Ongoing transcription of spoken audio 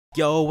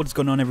Yo, what's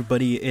going on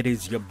everybody? It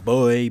is your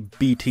boy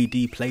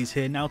BTDPlays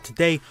here. Now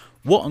today,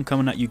 what I'm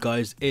coming at you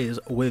guys is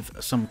with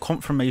some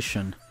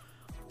confirmation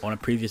on a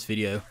previous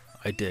video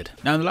I did.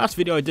 Now in the last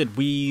video I did,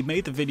 we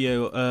made the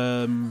video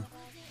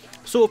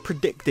sort of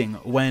predicting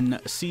when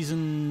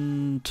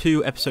Season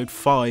 2 Episode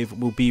 5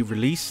 will be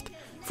released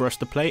for us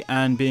to play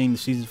and being the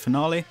season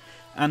finale.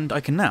 And I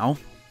can now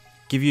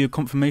give you a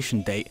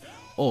confirmation date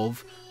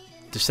of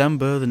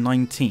December the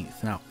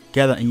 19th. Now,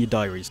 get that in your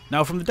diaries.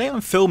 Now, from the day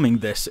I'm filming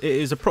this, it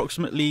is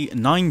approximately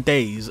 9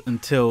 days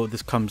until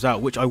this comes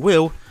out, which I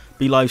will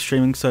be live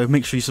streaming, so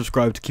make sure you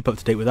subscribe to keep up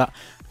to date with that.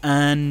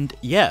 And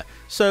yeah,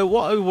 so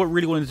what I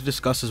really wanted to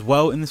discuss as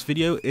well in this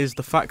video is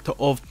the factor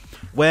of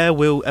where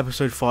will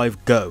episode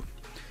 5 go.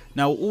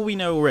 Now, all we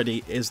know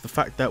already is the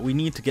fact that we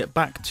need to get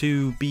back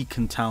to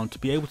Beacon Town to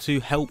be able to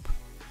help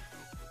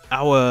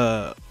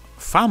our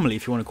family,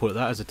 if you want to call it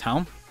that, as a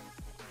town,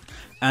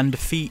 and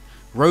defeat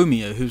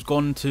Romeo, who's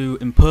gone to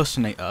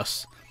impersonate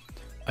us.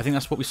 I think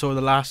that's what we saw in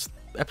the last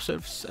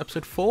episode,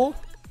 episode 4.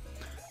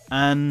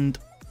 And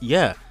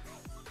yeah,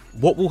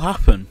 what will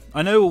happen?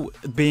 I know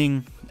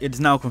it's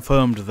now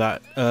confirmed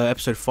that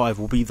episode 5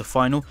 will be the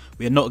final.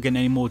 We are not getting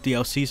any more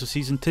DLCs for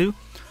season 2,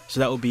 so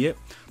that will be it.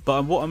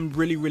 But what I'm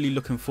really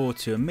looking forward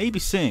to, and maybe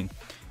seeing,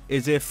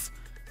 is if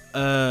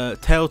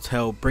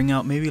Telltale bring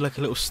out maybe like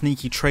a little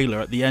sneaky trailer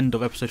at the end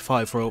of episode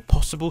 5 for a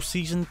possible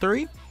season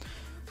 3.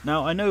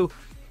 Now I know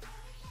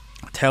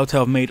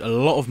Telltale have made a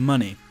lot of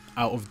money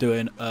out of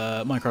doing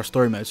Minecraft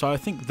Story Mode, so I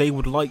think they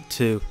would like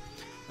to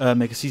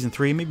make a season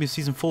 3, maybe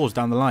season 4s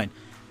down the line.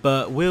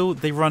 But will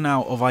they run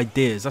out of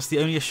ideas? That's the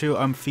only issue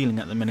I'm feeling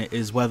at the minute,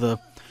 is whether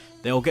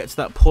they'll get to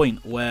that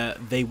point where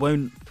they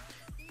won't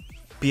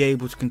be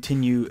able to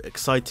continue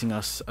exciting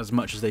us as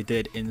much as they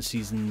did in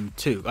season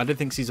 2. I don't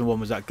think season 1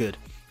 was that good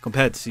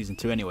compared to season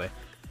 2 anyway.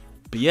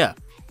 But yeah,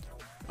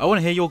 I want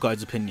to hear your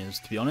guys' opinions,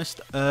 to be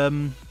honest.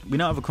 We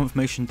now have a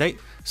confirmation date,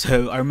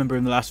 so I remember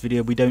in the last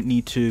video we don't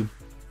need to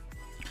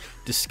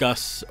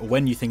discuss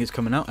when you think it's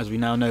coming out, as we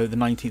now know the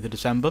 19th of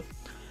December.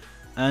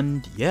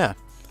 And yeah,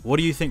 what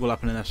do you think will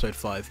happen in episode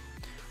 5?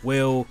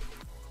 Will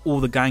all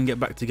the gang get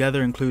back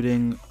together,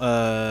 including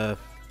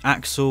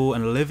Axel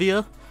and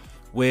Olivia?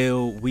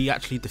 Will we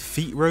actually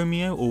defeat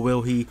Romeo, or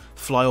will he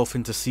fly off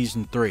into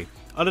season 3?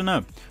 I don't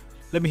know.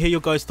 Let me hear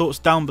your guys' thoughts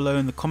down below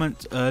in the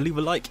comments. Leave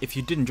a like if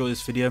you did enjoy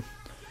this video.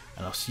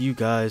 And I'll see you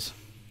guys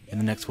in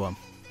the next one.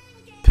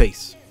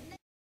 Peace.